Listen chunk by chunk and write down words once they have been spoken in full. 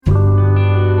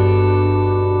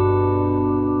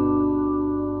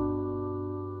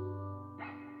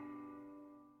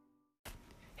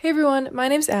everyone, my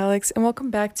name's Alex, and welcome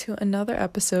back to another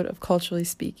episode of Culturally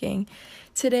Speaking.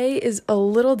 Today is a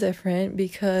little different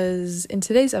because in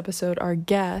today's episode, our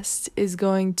guest is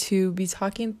going to be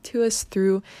talking to us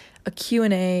through a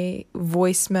Q&A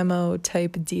voice memo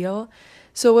type deal.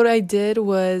 So what I did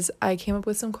was I came up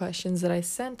with some questions that I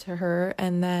sent to her,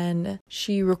 and then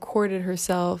she recorded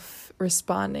herself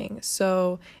responding.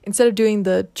 So instead of doing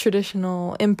the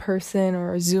traditional in-person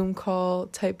or Zoom call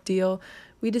type deal,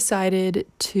 we decided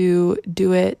to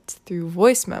do it through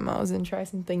voice memos and try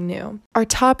something new. Our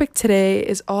topic today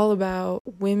is all about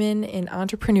women in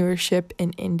entrepreneurship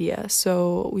in India,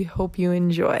 so we hope you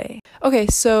enjoy. Okay,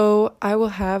 so I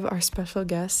will have our special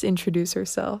guest introduce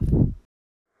herself.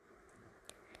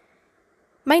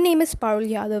 My name is Parul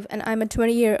Yadav, and I'm a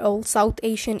 20-year-old South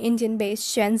Asian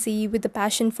Indian-based Gen Z with a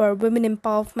passion for women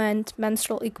empowerment,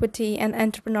 menstrual equity, and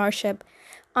entrepreneurship.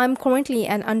 I'm currently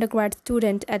an undergrad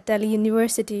student at Delhi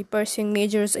University pursuing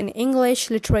majors in English,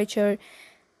 literature,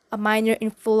 a minor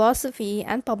in philosophy,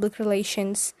 and public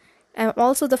relations. I'm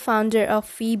also the founder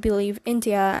of We Believe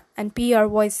India and PR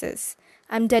Voices.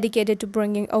 I'm dedicated to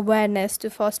bringing awareness to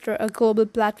foster a global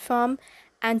platform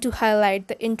and to highlight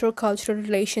the intercultural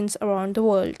relations around the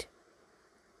world.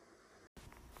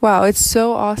 Wow, it's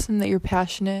so awesome that you're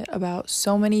passionate about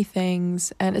so many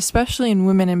things, and especially in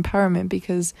women empowerment,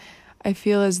 because I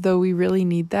feel as though we really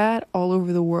need that all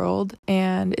over the world.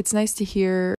 And it's nice to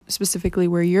hear specifically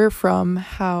where you're from,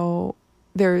 how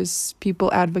there's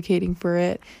people advocating for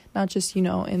it, not just,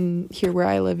 in here where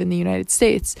I live in the United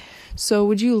States. So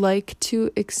would you like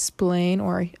to explain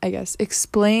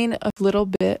a little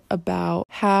bit about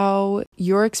how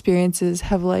your experiences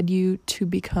have led you to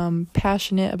become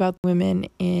passionate about women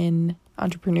in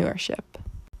entrepreneurship?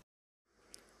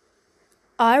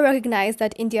 I recognize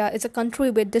that India is a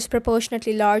country with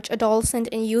disproportionately large adolescent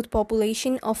and youth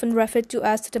population, often referred to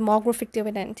as the demographic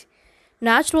dividend.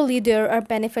 Naturally, there are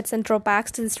benefits and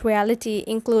drawbacks to this reality,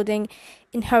 including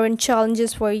inherent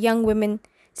challenges for young women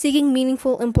seeking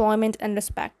meaningful employment and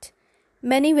respect.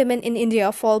 Many women in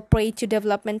India fall prey to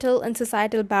developmental and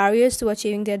societal barriers to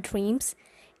achieving their dreams.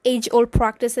 Age-old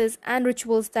practices and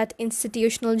rituals that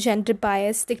institutional gender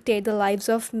bias dictate the lives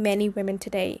of many women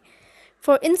today.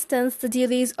 For instance, the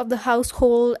duties of the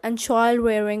household and child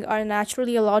rearing are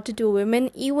naturally allotted to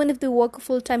women even if they work a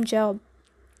full-time job.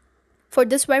 For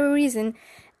this very reason,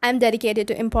 I am dedicated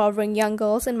to empowering young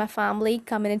girls in my family,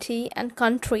 community, and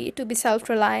country to be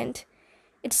self-reliant.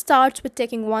 It starts with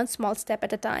taking one small step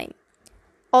at a time.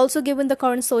 Also, given the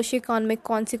current socio-economic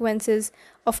consequences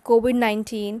of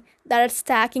COVID-19 that are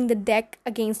stacking the deck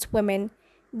against women,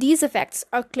 these effects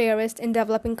are clearest in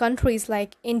developing countries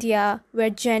like India, where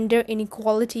gender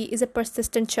inequality is a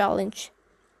persistent challenge.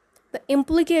 The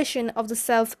implication of the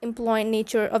self-employed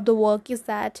nature of the work is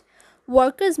that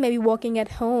workers may be working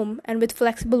at home and with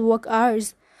flexible work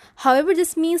hours. However,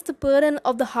 this means the burden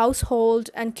of the household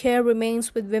and care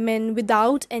remains with women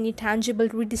without any tangible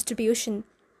redistribution.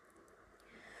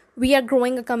 We are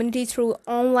growing a community through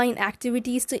online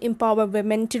activities to empower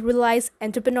women to realize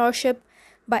entrepreneurship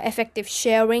by effective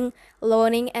sharing,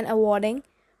 learning, and awarding.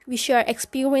 We share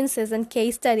experiences and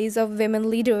case studies of women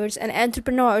leaders and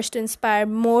entrepreneurs to inspire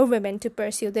more women to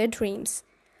pursue their dreams.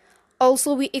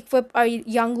 Also, we equip our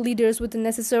young leaders with the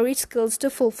necessary skills to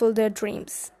fulfill their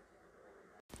dreams.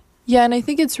 Yeah, and I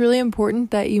think it's really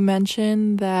important that you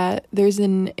mention that there's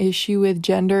an issue with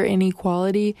gender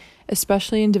inequality,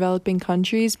 especially in developing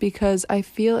countries, because I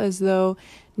feel as though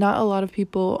not a lot of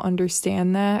people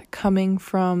understand that coming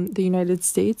from the United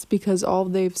States, because all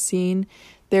they've seen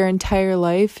their entire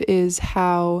life is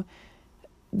how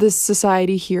the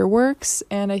society here works.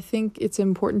 And I think it's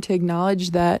important to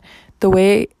acknowledge that the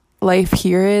way life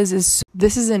here is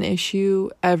this is an issue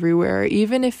everywhere,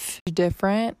 even if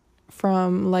different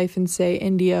from life in, say,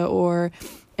 India or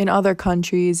in other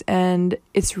countries. And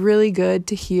it's really good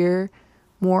to hear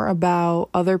more about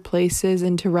other places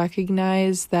and to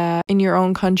recognize that in your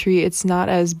own country, it's not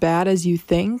as bad as you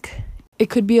think. It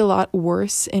could be a lot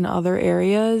worse in other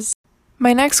areas.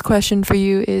 My next question for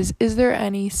you is there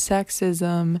any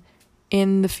sexism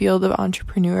in the field of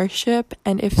entrepreneurship?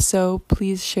 And if so,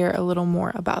 please share a little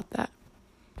more about that.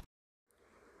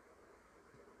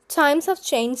 Times have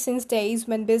changed since days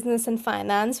when business and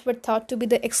finance were thought to be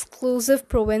the exclusive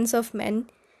province of men.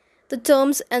 The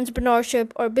terms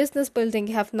entrepreneurship or business building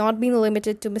have not been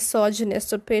limited to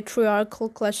misogynist or patriarchal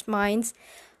clutched minds.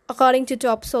 According to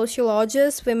top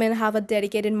sociologists, women have a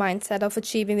dedicated mindset of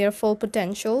achieving their full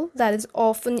potential that is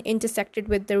often intersected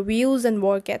with their views and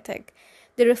work ethic.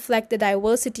 They reflect the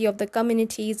diversity of the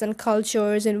communities and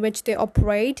cultures in which they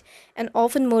operate and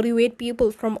often motivate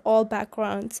people from all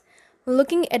backgrounds.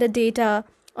 Looking at the data,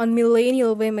 on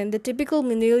millennial women. The typical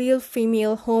millennial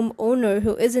female homeowner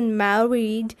who isn't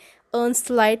married earns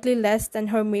slightly less than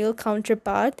her male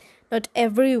counterpart. Not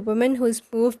every woman who is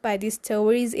moved by these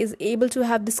stories is able to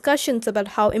have discussions about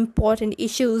how important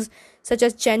issues such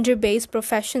as gender based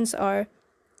professions are.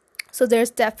 So there's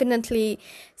definitely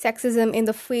sexism in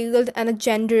the field and a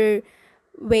gender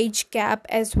wage gap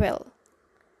as well.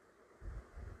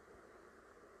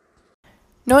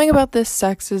 Knowing about this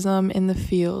sexism in the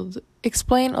field,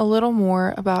 explain a little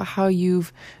more about how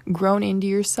you've grown into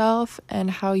yourself and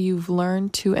how you've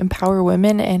learned to empower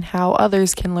women and how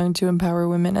others can learn to empower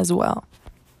women as well.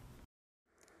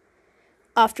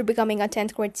 After becoming a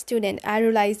 10th grade student, I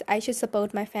realized I should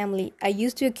support my family. I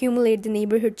used to accumulate the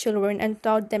neighborhood children and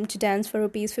taught them to dance for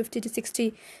rupees 50 to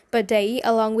 60 per day,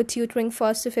 along with tutoring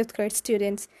 1st to 5th grade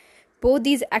students. Both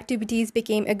these activities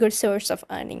became a good source of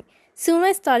earning. Soon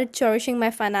I started cherishing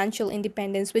my financial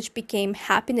independence, which became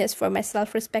happiness for my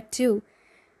self-respect too.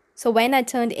 So when I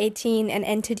turned 18 and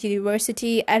entered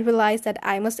university, I realized that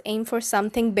I must aim for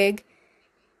something big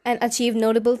and achieve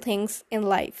notable things in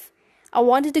life. I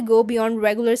wanted to go beyond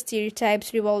regular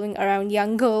stereotypes revolving around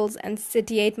young girls and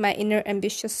satiate my inner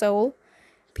ambitious soul.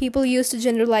 People used to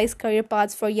generalize career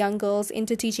paths for young girls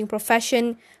into teaching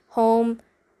profession, home,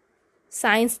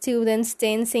 science students,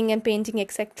 dancing and painting,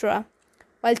 etc.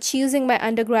 While choosing my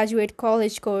undergraduate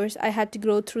college course, I had to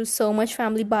go through so much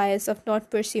family bias of not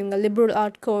pursuing a liberal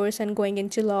art course and going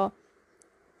into law.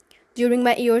 During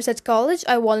my years at college,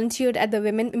 I volunteered at the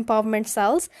Women Empowerment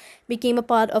Cells, became a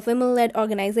part of women-led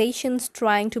organizations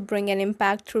trying to bring an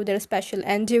impact through their special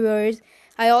endeavors.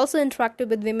 I also interacted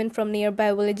with women from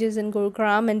nearby villages in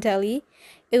Gurugram and Delhi.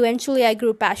 Eventually, I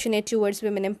grew passionate towards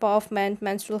women empowerment,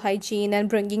 menstrual hygiene, and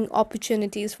bringing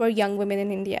opportunities for young women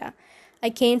in India. I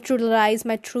came to realize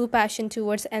my true passion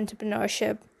towards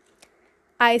entrepreneurship.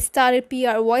 I started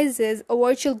PR Voices, a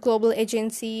virtual global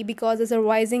agency, because as a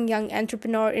rising young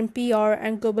entrepreneur in PR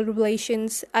and global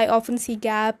relations, I often see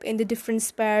gap in the different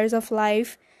spheres of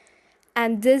life.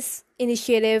 And this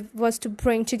initiative was to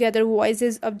bring together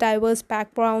voices of diverse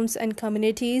backgrounds and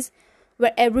communities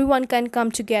where everyone can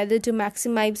come together to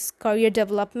maximize career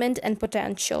development and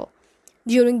potential.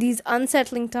 During these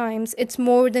unsettling times, it's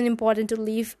more than important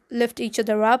to lift each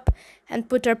other up and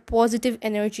put our positive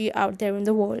energy out there in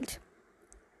the world.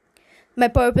 My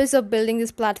purpose of building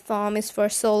this platform is for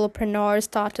solopreneurs,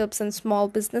 startups, and small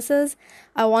businesses.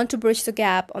 I want to bridge the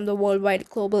gap on the worldwide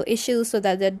global issues so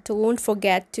that they don't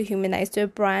forget to humanize their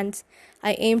brands.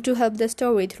 I aim to help the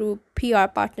story through PR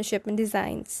partnership and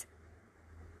designs.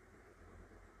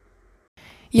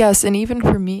 Yes, and even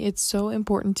for me, it's so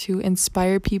important to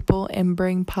inspire people and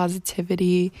bring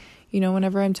positivity. You know,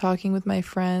 whenever I'm talking with my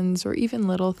friends or even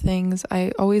little things,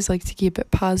 I always like to keep it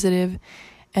positive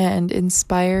and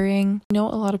inspiring. I know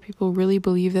a lot of people really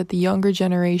believe that the younger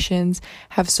generations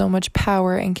have so much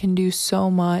power and can do so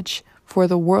much for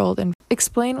the world. And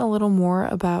explain a little more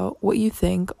about what you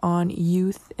think on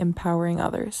youth empowering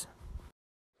others.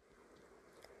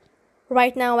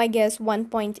 Right now, I guess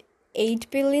 1.8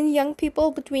 billion young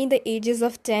people between the ages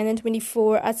of 10 and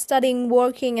 24 are studying,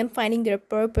 working, and finding their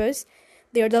purpose.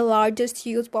 They are the largest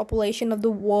youth population of the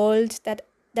world that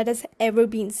has ever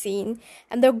been seen,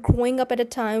 and they're growing up at a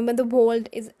time when the world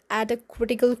is at a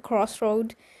critical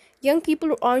crossroad. Young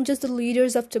people aren't just the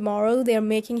leaders of tomorrow, they are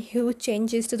making huge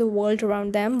changes to the world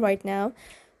around them right now.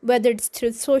 Whether it's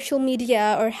through social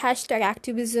media or hashtag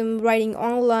activism, writing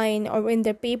online, or in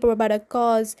their paper about a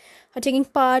cause, or taking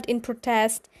part in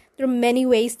protest, there are many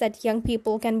ways that young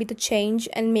people can be the change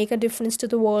and make a difference to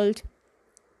the world.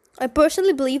 I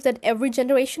personally believe that every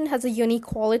generation has a unique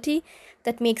quality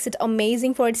that makes it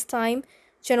amazing for its time.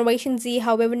 Generation Z,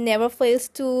 however, never fails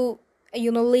to,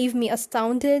 leave me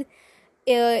astounded.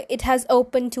 It has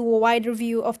opened to a wider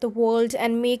view of the world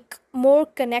and make more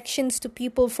connections to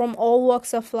people from all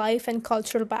walks of life and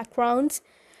cultural backgrounds.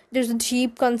 There's a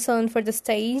deep concern for the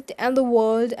state and the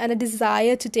world and a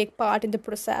desire to take part in the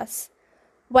process.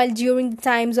 While during the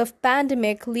times of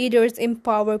pandemic, leaders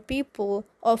empower people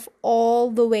of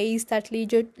all the ways that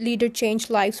leader change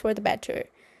lives for the better.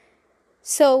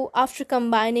 So, after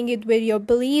combining it with your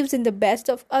beliefs in the best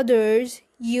of others,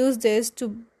 use this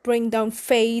to bring down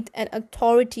faith and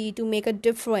authority to make a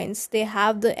difference. They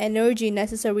have the energy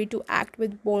necessary to act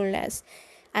with boldness.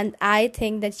 And I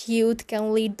think that youth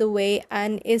can lead the way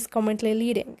and is currently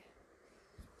leading.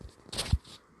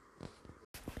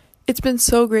 It's been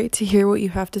so great to hear what you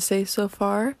have to say so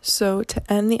far. So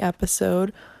to end the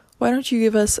episode, why don't you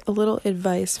give us a little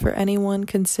advice for anyone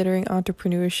considering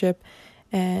entrepreneurship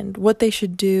and what they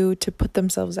should do to put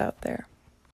themselves out there?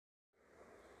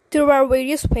 There are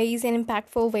various ways and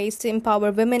impactful ways to empower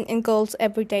women and girls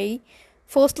every day.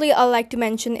 Firstly, I'd like to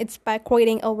mention it's by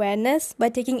creating awareness. By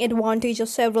taking advantage of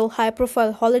several high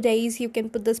profile holidays, you can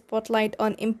put the spotlight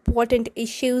on important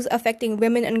issues affecting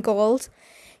women and girls.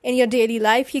 In your daily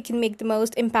life, you can make the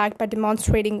most impact by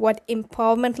demonstrating what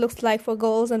empowerment looks like for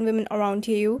girls and women around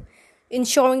you,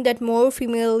 ensuring that more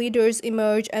female leaders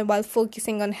emerge, and while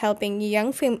focusing on helping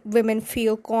young women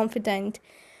feel confident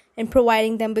and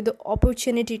providing them with the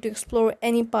opportunity to explore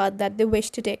any path that they wish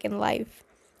to take in life.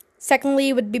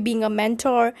 Secondly, would be being a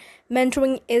mentor.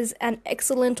 Mentoring is an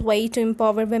excellent way to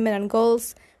empower women and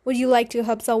girls. Would you like to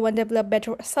help someone develop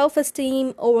better self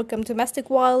esteem, overcome domestic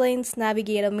violence,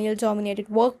 navigate a male dominated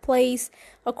workplace,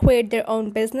 or create their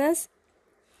own business?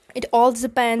 It all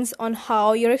depends on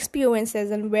how your experiences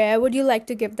and where would you like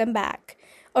to give them back.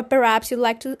 Or perhaps you'd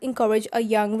like to encourage a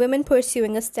young woman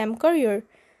pursuing a STEM career.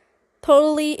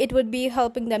 Thirdly, it would be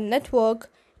helping them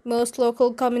network. Most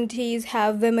local communities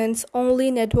have women's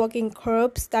only networking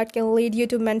groups that can lead you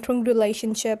to mentoring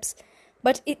relationships.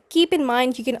 But keep in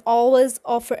mind, you can always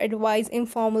offer advice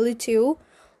informally too.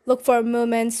 Look for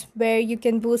moments where you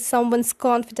can boost someone's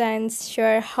confidence,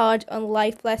 share hard on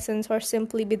life lessons, or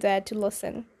simply be there to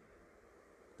listen.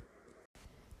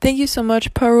 Thank you so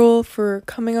much, Parul, for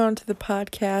coming on to the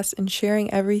podcast and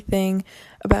sharing everything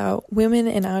about women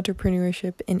and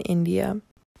entrepreneurship in India.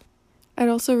 I'd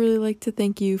also really like to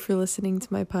thank you for listening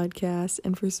to my podcast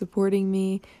and for supporting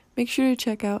me. Make sure to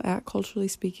check out @Culturally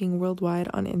Speaking Worldwide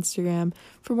on Instagram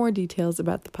for more details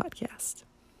about the podcast.